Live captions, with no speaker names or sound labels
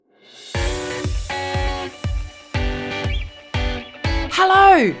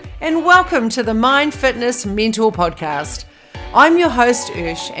Hello, and welcome to the Mind Fitness Mentor Podcast. I'm your host,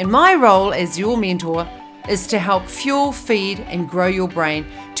 Ursh, and my role as your mentor is to help fuel, feed, and grow your brain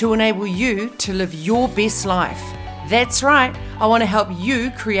to enable you to live your best life. That's right, I want to help you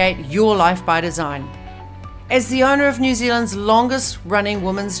create your life by design. As the owner of New Zealand's longest running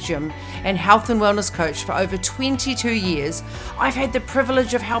women's gym and health and wellness coach for over 22 years, I've had the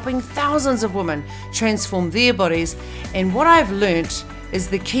privilege of helping thousands of women transform their bodies, and what I've learnt is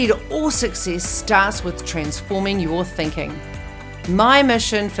the key to all success starts with transforming your thinking. My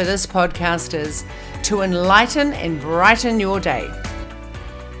mission for this podcast is to enlighten and brighten your day.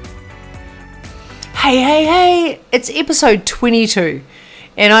 Hey, it's episode 22.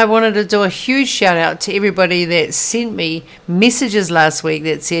 And I wanted to do a huge shout out to everybody that sent me messages last week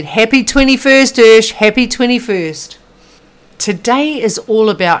that said, Happy 21st, Ursh, Happy 21st. Today is all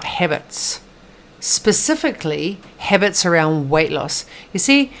about habits, specifically habits around weight loss. You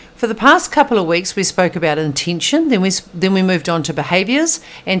see, for the past couple of weeks, we spoke about intention, then we moved on to behaviors,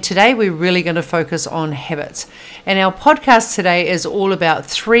 and today we're really going to focus on habits. And our podcast today is all about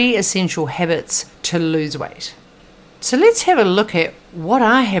 3 essential habits to lose weight. So let's have a look at what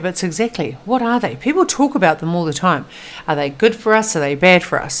are habits exactly? What are they? People talk about them all the time. Are they good for us? Are they bad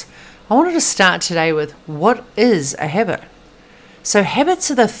for us? I wanted to start today with what is a habit? So habits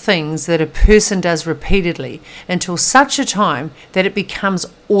are the things that a person does repeatedly until such a time that it becomes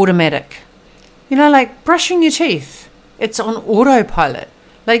automatic. You know, like brushing your teeth, it's on autopilot.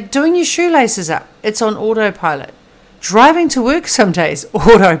 Like doing your shoelaces up, it's on autopilot. Driving to work some days,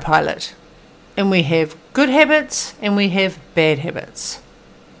 autopilot. And we have good habits and we have bad habits.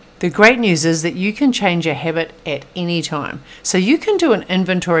 The great news is that you can change a habit at any time. So you can do an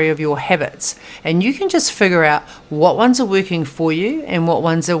inventory of your habits and you can just figure out what ones are working for you and what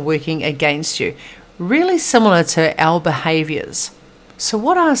ones are working against you. Really similar to our behaviors. So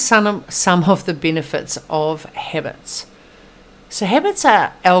what are some of the benefits of habits? So habits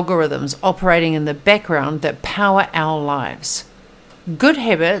are algorithms operating in the background that power our lives. Good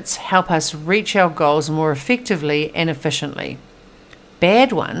habits help us reach our goals more effectively and efficiently.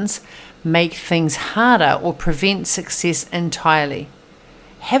 Bad ones make things harder or prevent success entirely.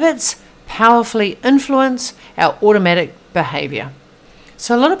 Habits powerfully influence our automatic behavior.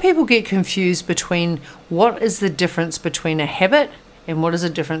 So a lot of people get confused between what is the difference between a habit and what is the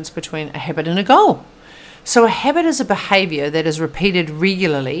difference between a habit and a goal. So a habit is a behavior that is repeated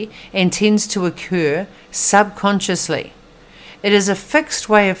regularly and tends to occur subconsciously. It is a fixed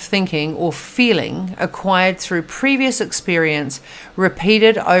way of thinking or feeling acquired through previous experience,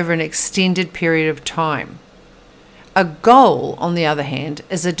 repeated over an extended period of time. A goal, on the other hand,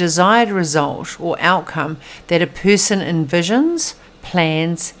 is a desired result or outcome that a person envisions,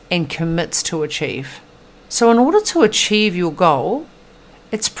 plans, and commits to achieve. So in order to achieve your goal,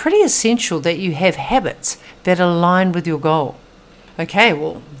 it's pretty essential that you have habits that align with your goal. Okay,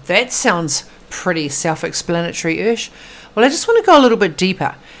 well, that sounds pretty self-explanatory, Ursh. Well, I just want to go a little bit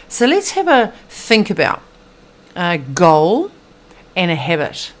deeper. So let's have a think about a goal and a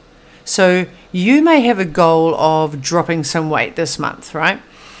habit. So you may have a goal of dropping some weight this month, right?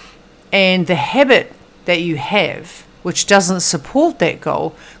 And the habit that you have, which doesn't support that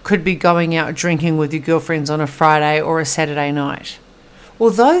goal, could be going out drinking with your girlfriends on a Friday or a Saturday night.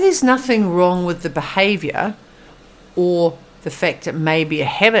 Although there's nothing wrong with the behavior or the fact it may be a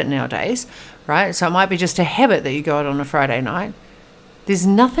habit nowadays, right? So it might be just a habit that you go out on a Friday night. There's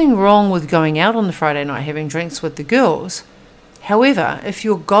nothing wrong with going out on the Friday night having drinks with the girls. However, if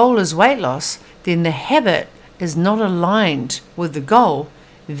your goal is weight loss, then the habit is not aligned with the goal.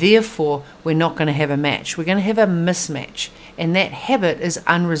 Therefore, we're not going to have a match. We're going to have a mismatch. And that habit is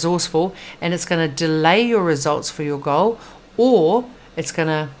unresourceful and it's going to delay your results for your goal, or it's going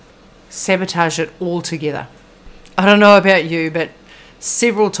to sabotage it altogether. I don't know about you, but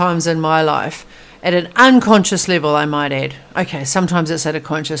several times in my life, at an unconscious level, I might add, okay, sometimes it's at a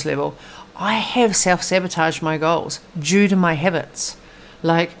conscious level, I have self-sabotaged my goals due to my habits.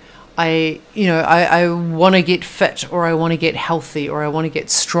 Like, I want to get fit, or I want to get healthy, or I want to get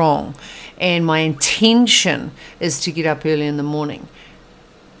strong, and my intention is to get up early in the morning.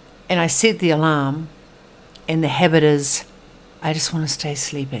 And I set the alarm, and the habit is, I just want to stay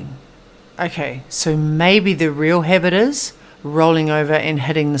sleeping. Okay, so maybe the real habit is rolling over and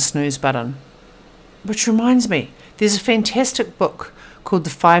hitting the snooze button. Which reminds me, there's a fantastic book called The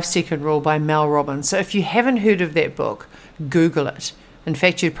 5-Second Rule by Mel Robbins. So if you haven't heard of that book, Google it. In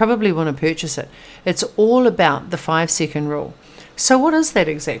fact, you'd probably want to purchase it. It's all about the 5-second rule. So what is that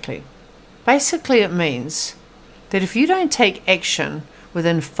exactly? Basically, it means that if you don't take action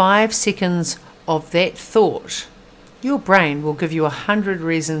within 5 seconds of that thought, Your brain will give you 100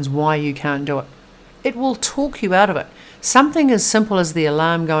 reasons why you can't do it. It will talk you out of it. Something as simple as the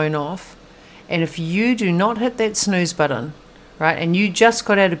alarm going off, and if you do not hit that snooze button, right, and you just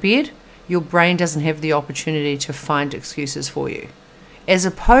got out of bed, your brain doesn't have the opportunity to find excuses for you. As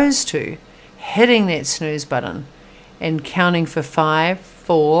opposed to hitting that snooze button and counting for 5,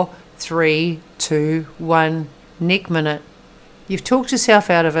 4, 3, 2, 1, neck minute. You've talked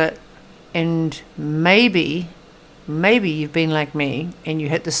yourself out of it, and maybe you've been like me and you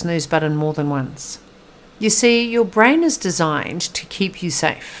hit the snooze button more than once. You see, your brain is designed to keep you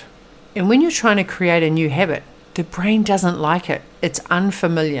safe. And when you're trying to create a new habit, the brain doesn't like it. It's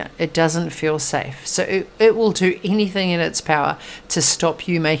unfamiliar. It doesn't feel safe. So it will do anything in its power to stop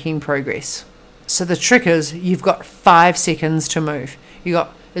you making progress. So the trick is you've got 5 seconds to move.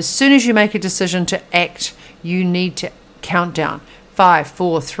 As soon as you make a decision to act, you need to count down. 5,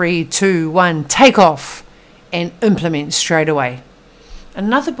 4, 3, 2, 1, take off and implement straight away.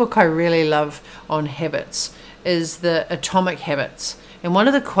 Another book I really love on habits is the Atomic Habits. And one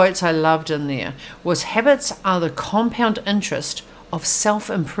of the quotes I loved in there was, habits are the compound interest of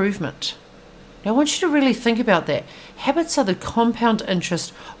self-improvement. Now I want you to really think about that. Habits are the compound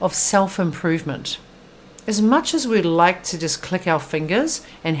interest of self-improvement. As much as we'd like to just click our fingers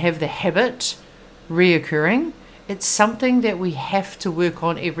and have the habit reoccurring, it's something that we have to work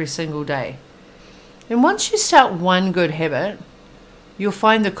on every single day. And once you start one good habit, you'll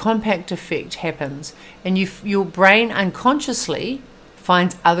find the compact effect happens, and your brain unconsciously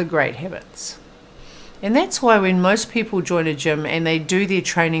finds other great habits. And that's why when most people join a gym and they do their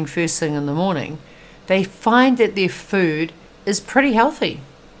training first thing in the morning, they find that their food is pretty healthy.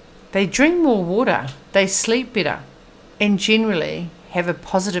 They drink more water, they sleep better, and generally have a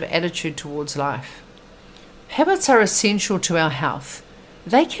positive attitude towards life. Habits are essential to our health.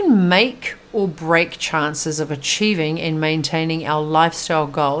 They can make or break chances of achieving and maintaining our lifestyle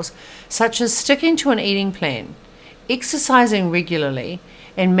goals, such as sticking to an eating plan, exercising regularly,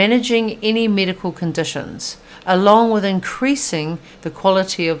 and managing any medical conditions, along with increasing the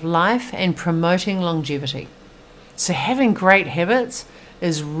quality of life and promoting longevity. So having great habits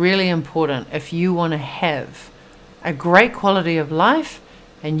is really important if you want to have a great quality of life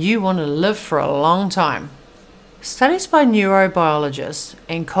and you want to live for a long time. Studies by neurobiologists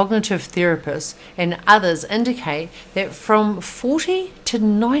and cognitive therapists and others indicate that from 40 to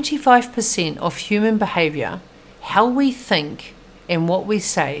 95% of human behavior, how we think and what we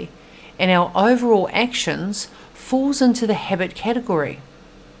say and our overall actions falls into the habit category.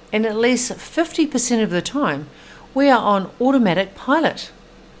 And at least 50% of the time, we are on automatic pilot.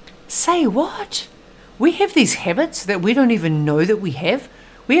 Say what? We have these habits that we don't even know that we have?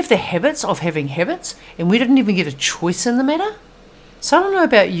 We have the habits of having habits, and we didn't even get a choice in the matter? So I don't know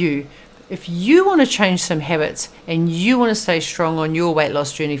about you. If you want to change some habits and you want to stay strong on your weight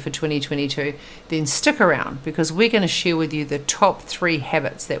loss journey for 2022, then stick around, because we're going to share with you the top 3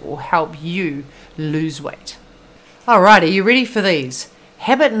 habits that will help you lose weight. Alright, are you ready for these?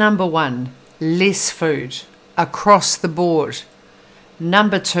 Habit number 1, less food across the board.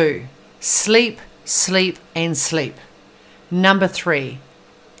 Number 2, sleep, sleep and sleep. Number 3,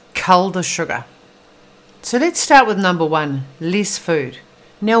 cull the sugar. So let's start with number 1, less food.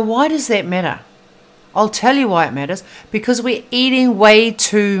 Now, why does that matter? I'll tell you why it matters. Because we're eating way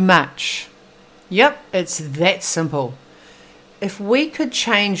too much. Yep, it's that simple. If we could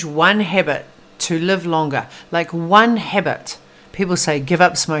change one habit to live longer, like one habit, people say give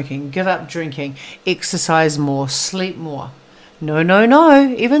up smoking, give up drinking, exercise more, sleep more. No.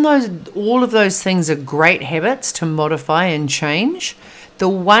 Even though all of those things are great habits to modify and change, the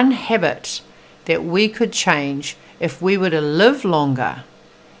one habit that we could change if we were to live longer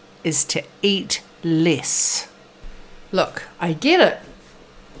is to eat less. Look, I get it.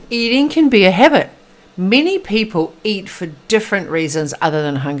 Eating can be a habit. Many people eat for different reasons other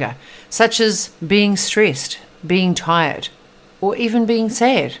than hunger, such as being stressed, being tired, or even being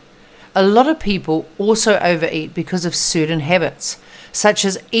sad. A lot of people also overeat because of certain habits, such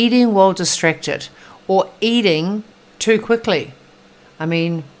as eating while distracted or eating too quickly. I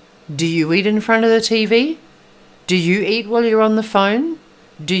mean, do you eat in front of the TV? Do you eat while you're on the phone?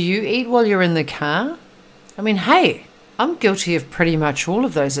 Do you eat while you're in the car? I mean, hey, I'm guilty of pretty much all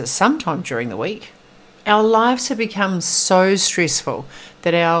of those at some time during the week. Our lives have become so stressful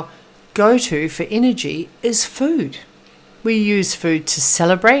that our go-to for energy is food. We use food to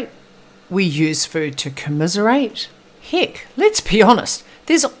celebrate. We use food to commiserate. Heck, let's be honest,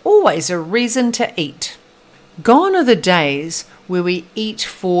 there's always a reason to eat. Gone are the days where we eat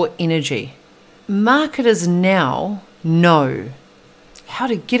for energy. Marketers now know how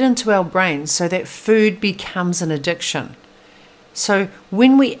to get into our brains so that food becomes an addiction. So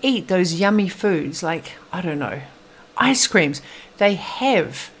when we eat those yummy foods like, I don't know, ice creams, they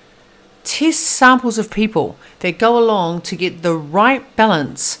have test samples of people that go along to get the right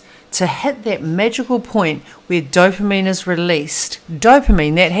balance to hit that magical point where dopamine is released.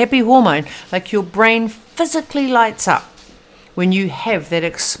 Dopamine, that happy hormone, like your brain physically lights up when you have that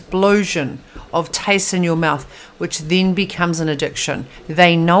explosion of taste in your mouth, which then becomes an addiction.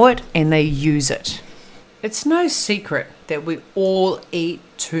 They know it and they use it. It's no secret that we all eat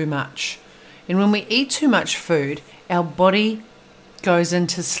too much. And when we eat too much food, our body goes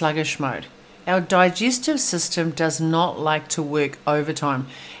into sluggish mode. Our digestive system does not like to work overtime.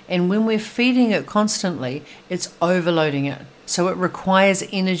 And when we're feeding it constantly, it's overloading it. So it requires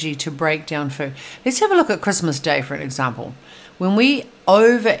energy to break down food. Let's have a look at Christmas Day, for an example. When we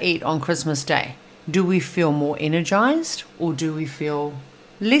overeat on Christmas Day, do we feel more energized or do we feel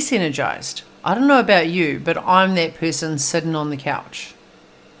less energized? I don't know about you, but I'm that person sitting on the couch.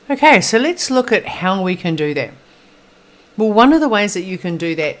 Okay, so let's look at how we can do that. Well, one of the ways that you can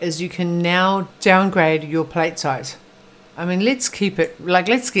do that is you can now downgrade your plate size. I mean, let's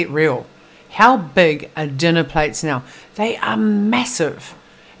get real. How big are dinner plates now? They are massive.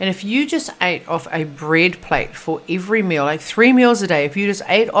 And if you just ate off a bread plate for every meal, like 3 meals a day, if you just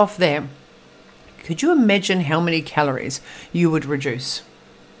ate off that, could you imagine how many calories you would reduce?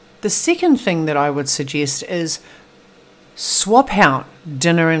 The second thing that I would suggest is swap out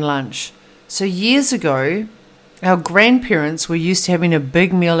dinner and lunch. So years ago, our grandparents were used to having a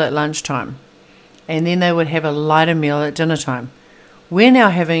big meal at lunchtime, and then they would have a lighter meal at dinner time. We're now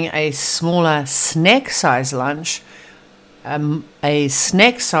having a smaller snack size lunch, a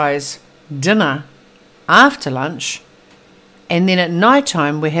snack size dinner after lunch, and then at night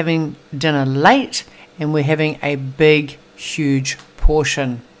time we're having dinner late and we're having a big, huge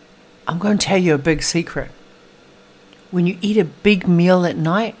portion. I'm going to tell you a big secret. When you eat a big meal at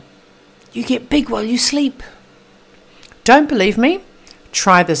night, you get big while you sleep. Don't believe me?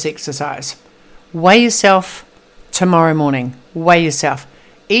 Try this exercise. Weigh yourself tomorrow morning. Weigh yourself.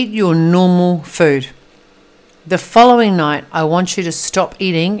 Eat your normal food. The following night, I want you to stop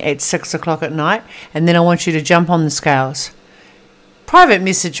eating at 6 o'clock at night, and then I want you to jump on the scales. Private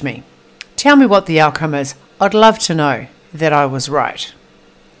message me. Tell me what the outcome is. I'd love to know that I was right.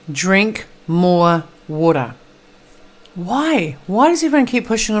 Drink more water. Why? Why does everyone keep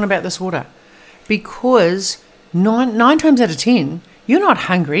pushing on about this water? Because nine times out of 10, you're not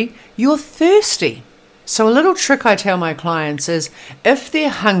hungry, you're thirsty. So a little trick I tell my clients is if they're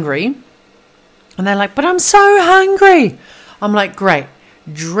hungry and they're like, but I'm so hungry. I'm like, great,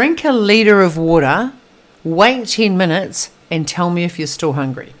 drink a liter of water, wait 10 minutes and tell me if you're still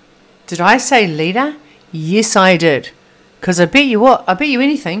hungry. Did I say liter? Yes, I did. Because I bet you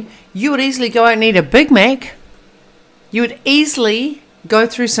anything, you would easily go out and eat a Big Mac. You would easily go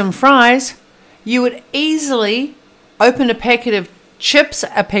through some fries. You would easily open a packet of chips,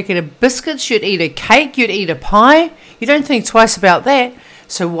 a packet of biscuits. You'd eat a cake. You'd eat a pie. You don't think twice about that.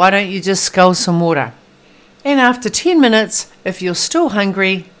 So why don't you just scull some water? And after 10 minutes, if you're still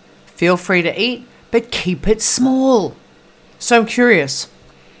hungry, feel free to eat, but keep it small. So I'm curious,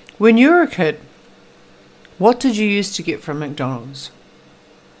 when you were a kid, what did you used to get from McDonald's?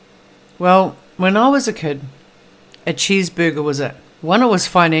 Well, when I was a kid, a cheeseburger was it. One, it was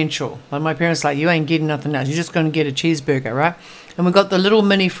financial. Like my parents were like, you ain't getting nothing else. You're just going to get a cheeseburger, right? And we got the little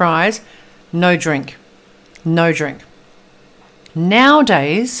mini fries. No drink. No drink.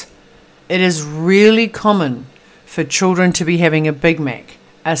 Nowadays, it is really common for children to be having a Big Mac,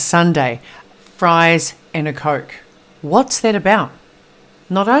 a sundae, fries, and a Coke. What's that about?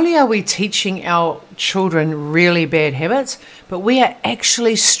 Not only are we teaching our children really bad habits, but we are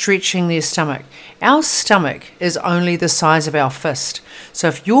actually stretching their stomach. Our stomach is only the size of our fist. So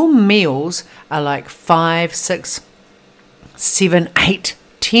if your meals are like 5, 6, 7, 8,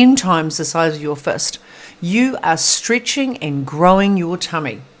 10 times the size of your fist, you are stretching and growing your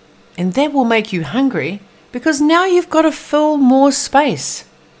tummy. And that will make you hungry because now you've got to fill more space.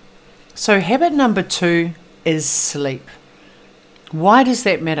 So habit number 2 is sleep. Why does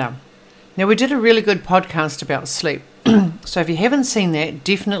that matter? Now, we did a really good podcast about sleep. So if you haven't seen that,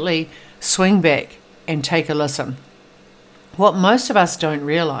 definitely swing back and take a listen. What most of us don't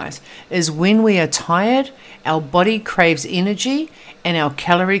realize is when we are tired, our body craves energy and our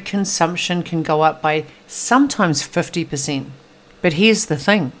calorie consumption can go up by sometimes 50%. But here's the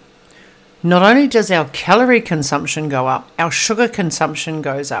thing. Not only does our calorie consumption go up, our sugar consumption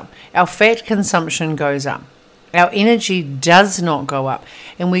goes up, our fat consumption goes up. Our energy does not go up,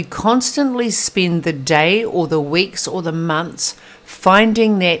 and we constantly spend the day or the weeks or the months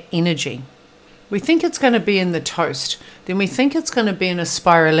finding that energy. We think it's going to be in the toast, then we think it's going to be in a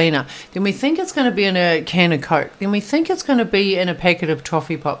spirulina, then we think it's going to be in a can of Coke, then we think it's going to be in a packet of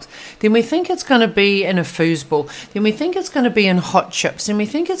toffee pops, then we think it's going to be in a foosball, then we think it's going to be in hot chips, then we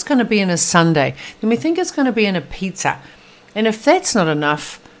think it's going to be in a sundae, then we think it's going to be in a pizza. And if that's not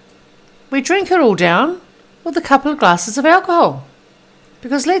enough, we drink it all down with a couple of glasses of alcohol.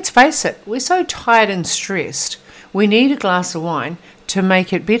 Because let's face it, we're so tired and stressed, we need a glass of wine to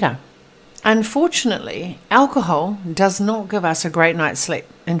make it better. Unfortunately, alcohol does not give us a great night's sleep.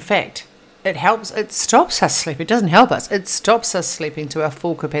 In fact, it stops us sleep. It doesn't help us. It stops us sleeping to our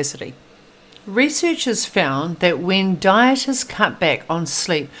full capacity. Researchers found that when dieters cut back on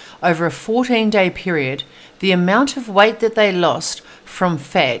sleep over a 14-day period, the amount of weight that they lost from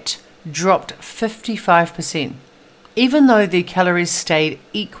fat dropped 55%. Even though their calories stayed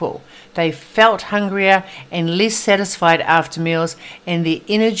equal, they felt hungrier and less satisfied after meals, and their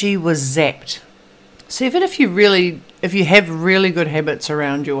energy was zapped. So even if you have really good habits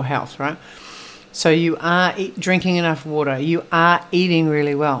around your health, right? So you are drinking enough water, you are eating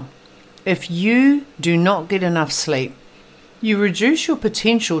really well. If you do not get enough sleep, you reduce your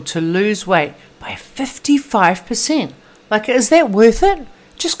potential to lose weight by 55%. Like, is that worth it?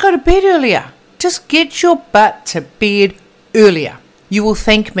 Just go to bed earlier. Just get your butt to bed earlier. You will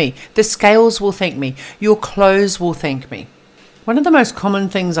thank me. The scales will thank me. Your clothes will thank me. One of the most common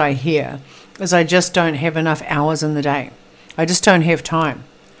things I hear is I just don't have enough hours in the day. I just don't have time.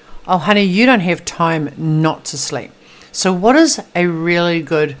 Oh, honey, you don't have time not to sleep. So what is a really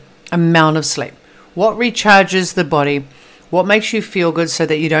good amount of sleep? What recharges the body? What makes you feel good so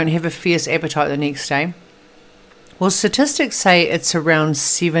that you don't have a fierce appetite the next day? Well, statistics say it's around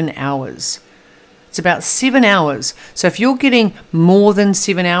 7 hours. It's about 7 hours. So if you're getting more than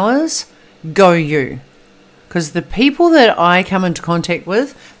 7 hours, go you. Because the people that I come into contact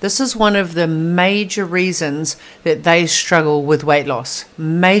with, this is one of the major reasons that they struggle with weight loss.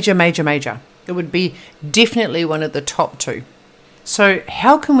 Major. It would be definitely one of the top two. So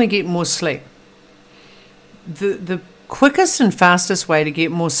how can we get more sleep? The quickest and fastest way to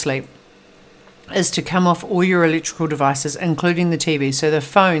get more sleep is to come off all your electrical devices, including the TV, so the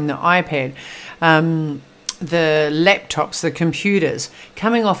phone, the iPad, the laptops, the computers,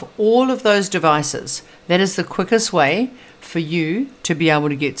 coming off all of those devices. That is the quickest way for you to be able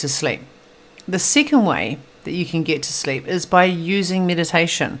to get to sleep. The second way that you can get to sleep is by using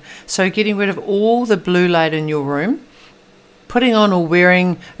meditation. So getting rid of all the blue light in your room, putting on or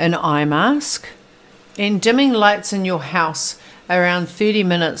wearing an eye mask, and dimming lights in your house around 30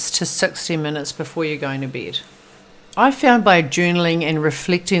 minutes to 60 minutes before you're going to bed. I found by journaling and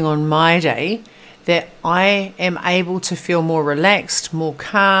reflecting on my day that I am able to feel more relaxed, more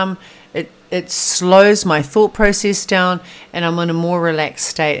calm. It slows my thought process down, and I'm in a more relaxed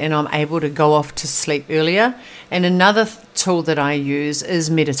state, and I'm able to go off to sleep earlier. And another tool that I use is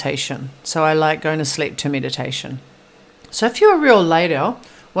meditation. So I like going to sleep to meditation. So if you're a real late owl,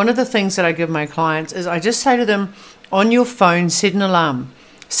 one of the things that I give my clients is I just say to them, on your phone, set an alarm.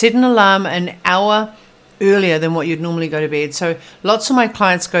 Set an alarm an hour earlier than what you'd normally go to bed. So lots of my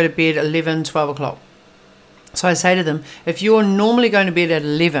clients go to bed 11, 12 o'clock. So I say to them, if you're normally going to bed at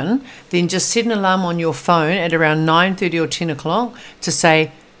 11, then just set an alarm on your phone at around 9:30 or 10 o'clock to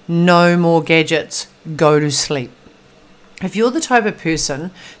say, no more gadgets, go to sleep. If you're the type of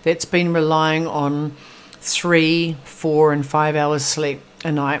person that's been relying on 3, 4, and 5 hours sleep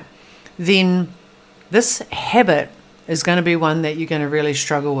a night, then this habit is going to be one that you're going to really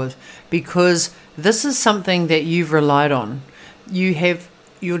struggle with, because this is something that you've relied on. You have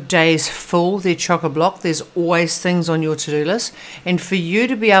your days full, they're chock-a-block, there's always things on your to-do list, and for you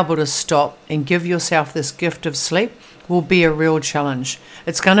to be able to stop and give yourself this gift of sleep will be a real challenge.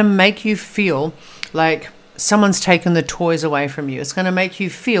 It's going to make you feel like someone's taken the toys away from you. It's going to make you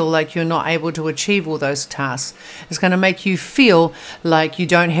feel like you're not able to achieve all those tasks. It's going to make you feel like you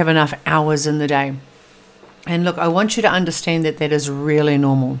don't have enough hours in the day. And look, I want you to understand that that is really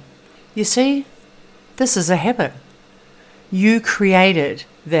normal. You see, this is a habit. You created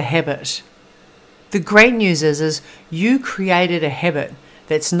the habit. The great news is you created a habit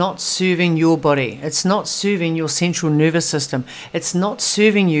that's not serving your body. It's not serving your central nervous system. It's not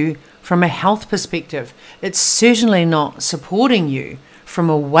serving you from a health perspective. It's certainly not supporting you from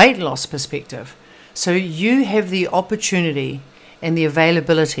a weight loss perspective. So you have the opportunity and the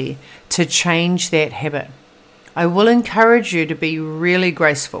availability to change that habit. I will encourage you to be really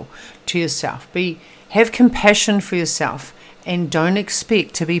graceful to yourself. Have compassion for yourself, and don't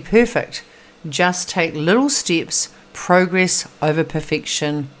expect to be perfect. Just take little steps, progress over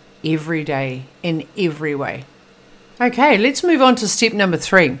perfection every day in every way. Okay, let's move on to step number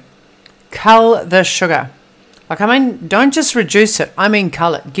 3. Cull the sugar. Don't just reduce it.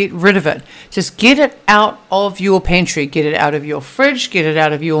 Cull it. Get rid of it. Just get it out of your pantry. Get it out of your fridge. Get it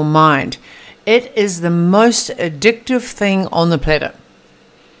out of your mind. It is the most addictive thing on the planet.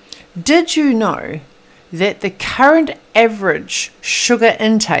 Did you know that the current average sugar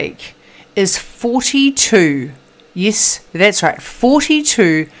intake is 42? Yes, that's right.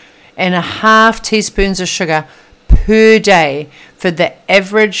 42.5 teaspoons of sugar per day for the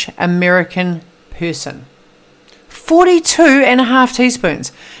average American person. 42.5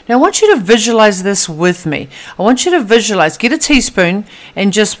 teaspoons. Now I want you to visualize this with me. I want you to visualize, get a teaspoon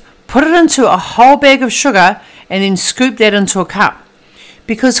and just put it into a whole bag of sugar and then scoop that into a cup.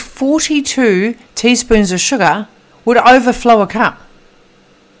 Because 42 teaspoons of sugar would overflow a cup.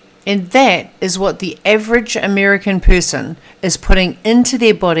 And that is what the average American person is putting into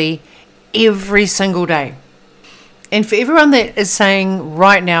their body every single day. And for everyone that is saying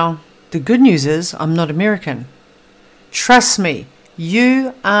right now, the good news is I'm not American. Trust me,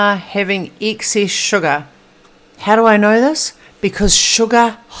 you are having excess sugar. How do I know this? Because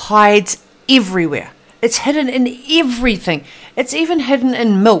sugar hides everywhere. It's hidden in everything. It's even hidden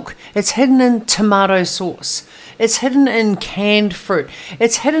in milk. It's hidden in tomato sauce. It's hidden in canned fruit.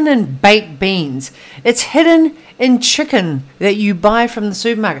 It's hidden in baked beans. It's hidden in chicken that you buy from the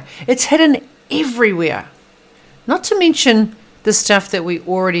supermarket. It's hidden everywhere. Not to mention the stuff that we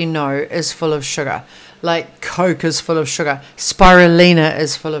already know is full of sugar. Like Coke is full of sugar. Spirulina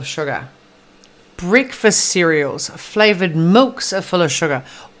is full of sugar. Breakfast cereals, flavored milks are full of sugar.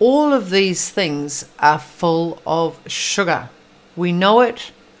 All of these things are full of sugar. We know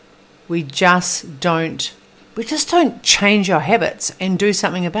it. We just don't change our habits and do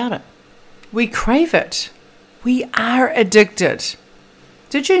something about it. We crave it. We are addicted.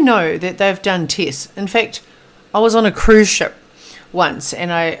 Did you know that they've done tests? In fact, I was on a cruise ship once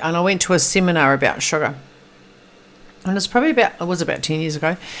and I went to a seminar about sugar. And it was about 10 years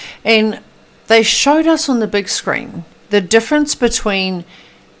ago. And they showed us on the big screen the difference between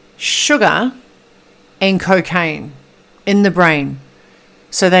sugar and cocaine in the brain.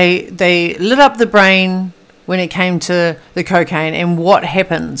 So they lit up the brain when it came to the cocaine and what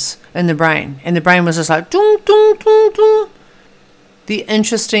happens in the brain. And the brain was just like, dum, dum, dum, dum. The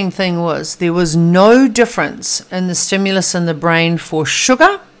interesting thing was there was no difference in the stimulus in the brain for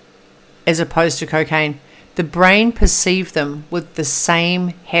sugar as opposed to cocaine. The brain perceived them with the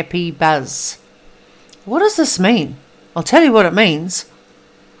same happy buzz. What does this mean? I'll tell you what it means.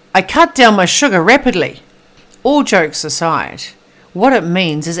 I cut down my sugar rapidly. All jokes aside, what it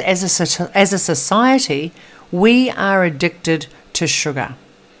means is as a society, we are addicted to sugar.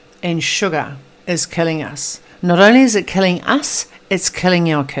 And sugar is killing us. Not only is it killing us, it's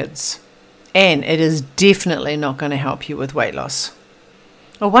killing our kids. And it is definitely not going to help you with weight loss.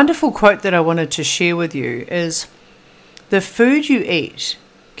 A wonderful quote that I wanted to share with you is, the food you eat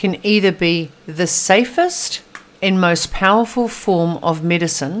can either be the safest and most powerful form of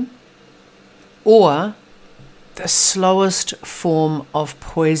medicine or the slowest form of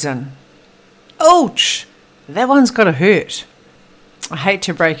poison. Ouch! That one's got to hurt. I hate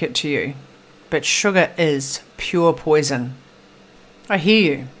to break it to you, but sugar is pure poison. I hear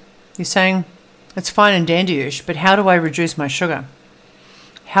you. You're saying, it's fine and dandy, Ursh, but how do I reduce my sugar?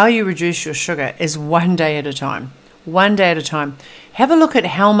 How you reduce your sugar is one day at a time. One day at a time. Have a look at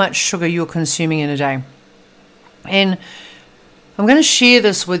how much sugar you're consuming in a day. And I'm going to share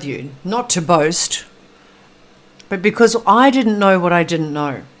this with you, not to boast, but because I didn't know what I didn't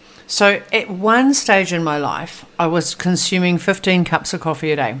know. So at one stage in my life, I was consuming 15 cups of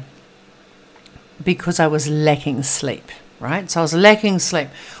coffee a day because I was lacking sleep, right? So I was lacking sleep.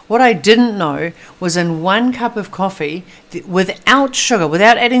 What I didn't know was in 1 cup of coffee, without sugar,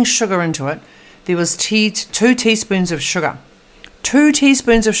 without adding sugar into it, there was 2 teaspoons of sugar. 2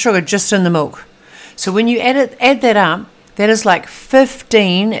 teaspoons of sugar just in the milk. So when you add that up, that is like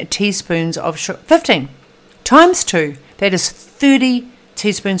 15 teaspoons of sugar. 15 times 2, that is 30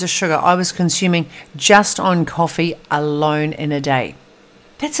 teaspoons of sugar I was consuming just on coffee alone in a day.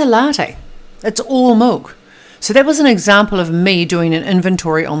 That's a latte. It's all milk. So that was an example of me doing an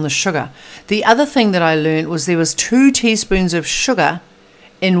inventory on the sugar. The other thing that I learned was there was 2 teaspoons of sugar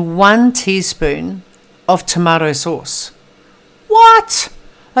in 1 teaspoon of tomato sauce. What?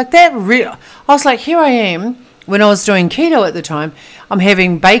 Like that I was like, here I am, when I was doing keto at the time, I'm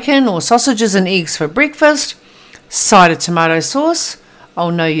having bacon or sausages and eggs for breakfast, side of tomato sauce. Oh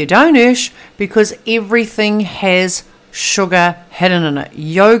no, you don't, Ursh, because everything has sugar hidden in it.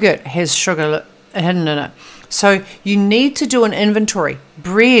 Yogurt has sugar hidden in it. So you need to do an inventory.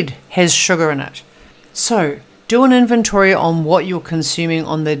 Bread has sugar in it. So do an inventory on what you're consuming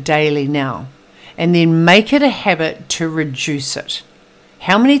on the daily now, and then make it a habit to reduce it.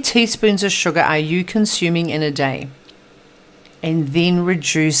 How many teaspoons of sugar are you consuming in a day? And then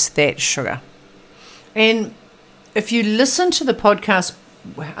reduce that sugar. And if you listen to the podcast,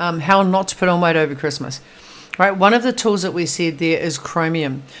 How Not to Put On Weight Over Christmas, right? One of the tools that we said there is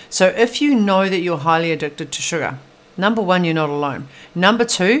chromium. So if you know that you're highly addicted to sugar, number one, you're not alone. Number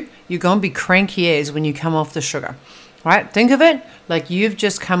two, you're going to be cranky as when you come off the sugar, right? Think of it like you've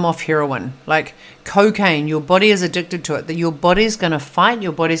just come off heroin, like cocaine. Your body is addicted to it. That your body's going to fight,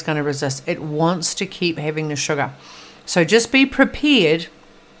 your body's going to resist. It wants to keep having the sugar. So just be prepared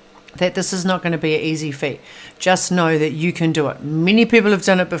that this is not going to be an easy feat. Just know that you can do it. Many people have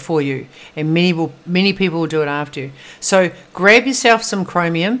done it before you, and many people will do it after you. So grab yourself some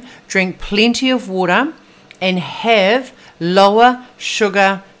chromium, drink plenty of water, and have lower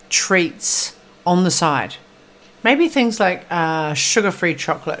sugar treats on the side. Maybe things like sugar-free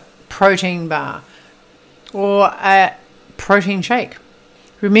chocolate, protein bar, or a protein shake.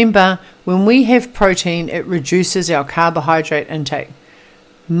 Remember, when we have protein, it reduces our carbohydrate intake.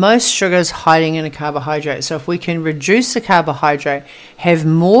 Most sugar is hiding in a carbohydrate. So if we can reduce the carbohydrate, have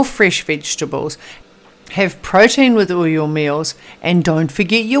more fresh vegetables, have protein with all your meals, and don't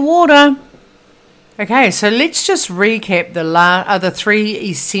forget your water. Okay, so let's just recap the 3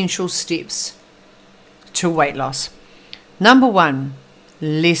 essential steps to weight loss. Number 1,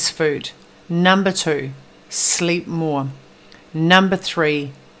 less food. Number 2, sleep more. Number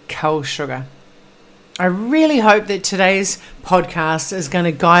 3, cull sugar. I really hope that today's podcast is going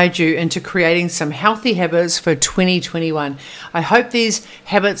to guide you into creating some healthy habits for 2021. I hope these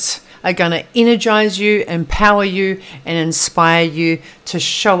habits are going to energize you, empower you, and inspire you to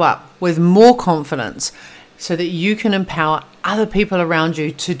show up with more confidence so that you can empower other people around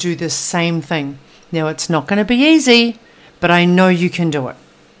you to do the same thing. Now, it's not going to be easy, but I know you can do it.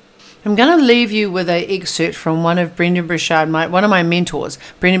 I'm going to leave you with an excerpt from one of Brendon Burchard, one of my mentors,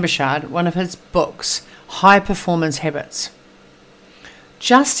 Brendon Burchard, one of his books, High Performance Habits.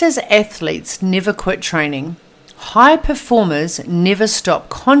 Just as athletes never quit training, high performers never stop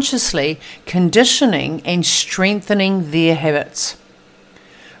consciously conditioning and strengthening their habits.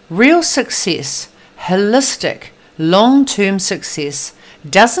 Real success, holistic, long-term success,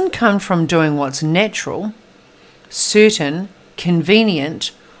 doesn't come from doing what's natural, certain,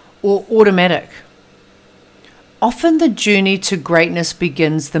 convenient, or automatic. Often the journey to greatness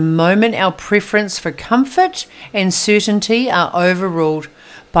begins the moment our preference for comfort and certainty are overruled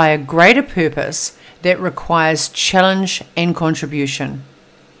by a greater purpose that requires challenge and contribution.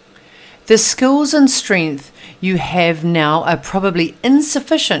 The skills and strength you have now are probably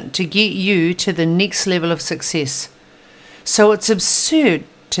insufficient to get you to the next level of success. So it's absurd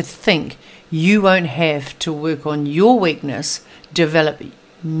to think you won't have to work on your weakness, develop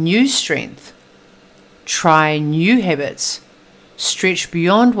new strength, try new habits, stretch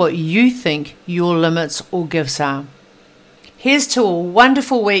beyond what you think your limits or gifts are. Here's to a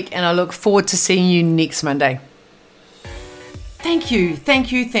wonderful week, and I look forward to seeing you next Monday. Thank you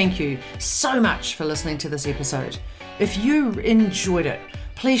so much for listening to this episode. If you enjoyed it,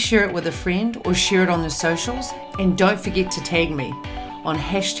 please share it with a friend or share it on the socials, and don't forget to tag me on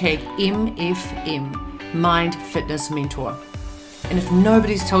 #MFM, Mind Fitness Mentor. And if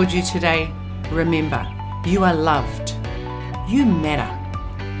nobody's told you today, remember, you are loved, you matter,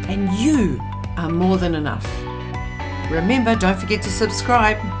 and you are more than enough. Remember, don't forget to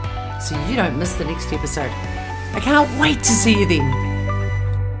subscribe so you don't miss the next episode. I can't wait to see you then.